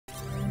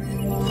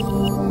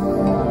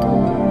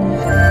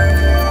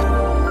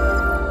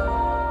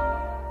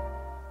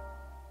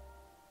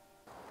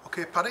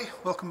Paddy,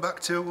 welcome back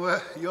to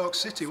York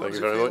City. What Thank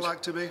does you it very feel much.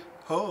 like to be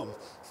home?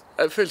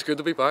 It feels good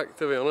to be back,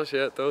 to be honest,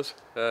 yeah, it does.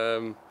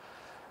 I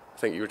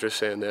think you were just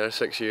saying there,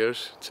 6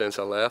 years since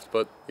I left,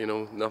 but you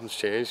know, nothing's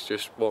changed,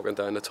 just walking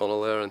down the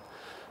tunnel there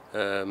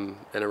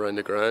and around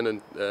the ground,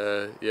 and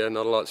yeah,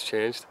 not a lot's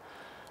changed.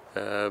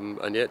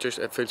 And yeah,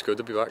 it feels good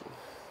to be back.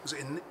 Was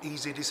it an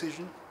easy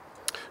decision?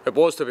 It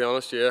was, to be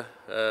honest, yeah.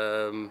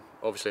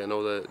 Obviously I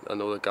know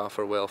the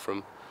gaffer well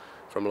from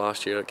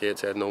last year at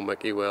Gateshead, know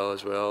Mickey well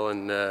as well,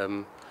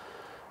 and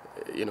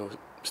you know,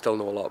 still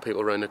know a lot of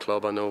people around the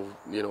club. I know,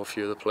 you know, a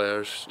few of the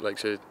players like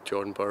say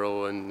Jordan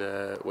Burrow and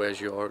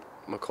Wes York,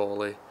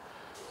 Macaulay,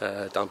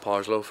 Dan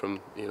Parslow from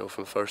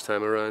first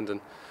time around,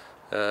 and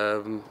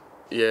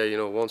yeah, you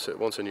know, once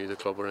I knew the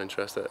club were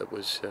interested, it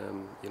was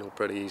you know,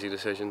 pretty easy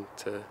decision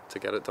to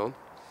get it done.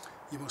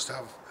 You must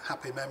have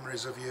happy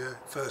memories of your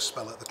first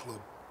spell at the club.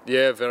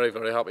 Yeah, very,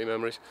 very happy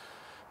memories.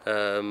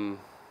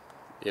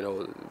 You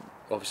know,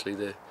 obviously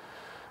the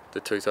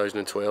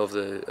 2012,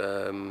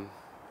 you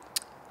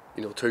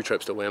know, 2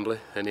 trips to Wembley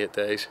in 8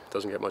 days.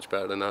 Doesn't get much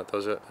better than that,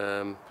 does it?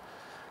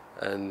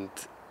 And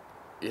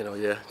you know,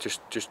 yeah,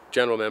 just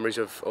general memories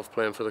of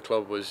playing for the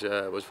club was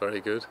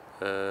very good,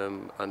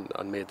 and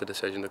made the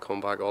decision to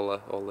come back all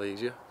the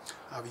easier.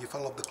 Have you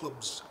followed the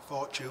club's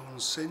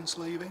fortunes since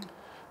leaving?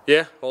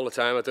 Yeah, all the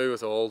time I do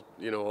with all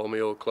my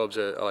old clubs.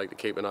 I like to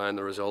keep an eye on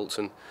the results,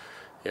 and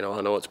you know,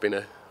 I know it's been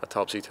a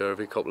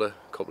topsy-turvy couple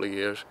of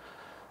years,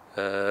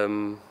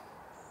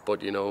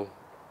 but you know,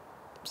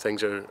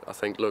 things are, I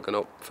think, looking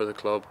up for the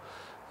club.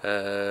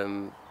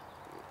 I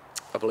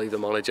believe the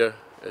manager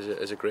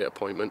is a great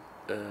appointment,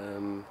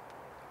 and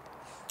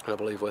I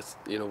believe with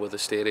the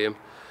stadium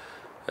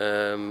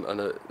and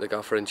the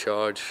gaffer in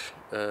charge,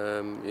 you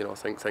know, I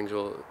think things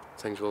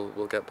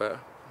will get better.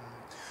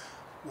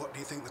 What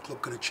do you think the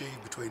club can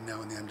achieve between now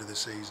and the end of the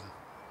season?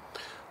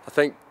 I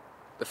think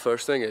the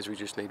first thing is we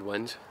just need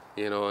wins,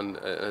 you know, and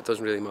it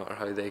doesn't really matter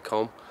how they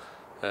come.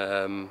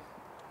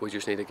 We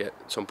just need to get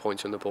some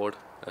points on the board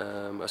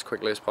as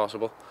quickly as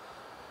possible,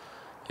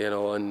 you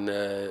know,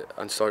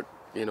 and start,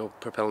 you know,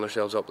 propelling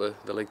ourselves up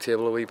the league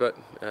table a wee bit.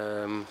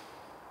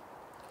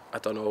 I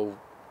don't know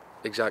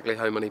exactly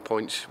how many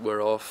points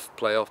we're off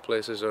playoff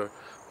places or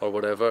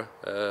whatever.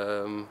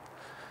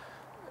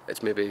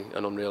 It's maybe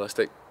an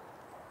unrealistic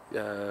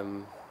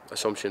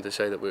assumption to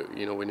say that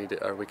we need it,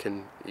 or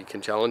you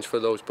can challenge for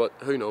those, but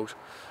who knows?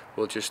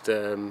 We'll just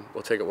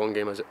we'll take it one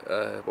game at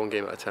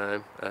a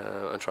time,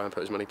 and try and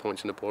put as many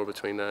points on the board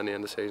between now and the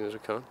end of the season as we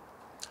can.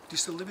 Do you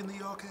still live in the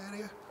York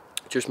area?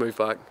 Just moved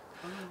back.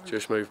 Oh, right.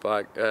 Just moved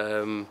back.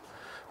 My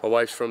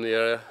wife's from the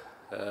area,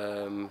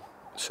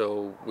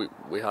 so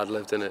we had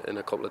lived in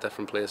a couple of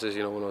different places,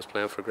 you know, when I was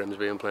playing for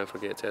Grimsby and playing for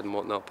Gateshead and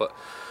whatnot. But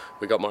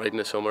we got married in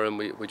the summer, and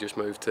we just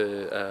moved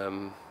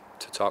to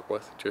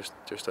Tockwith,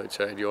 just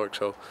outside York.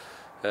 So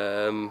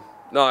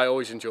no, I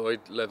always enjoyed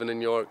living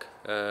in York,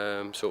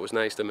 so it was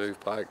nice to move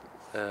back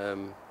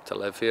to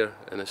live here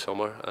in the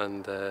summer,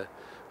 and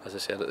as I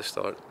said at the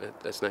start,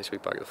 it's nice to be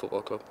back at the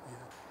football club. Yeah.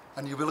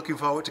 And you'll be looking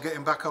forward to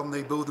getting back on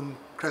the Bootham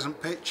Crescent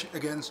pitch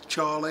against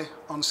Charlie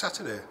on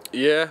Saturday?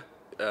 Yeah,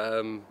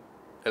 and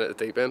at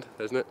the deep end,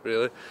 isn't it,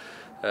 really?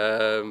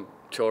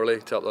 Charlie,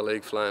 top of the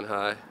league, flying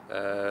high.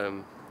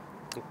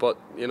 But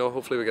you know,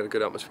 hopefully we get a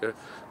good atmosphere,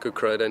 good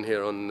crowd in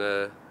here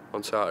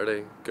on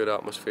Saturday, good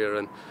atmosphere,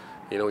 and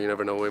you know, you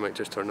never know, we might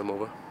just turn them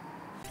over.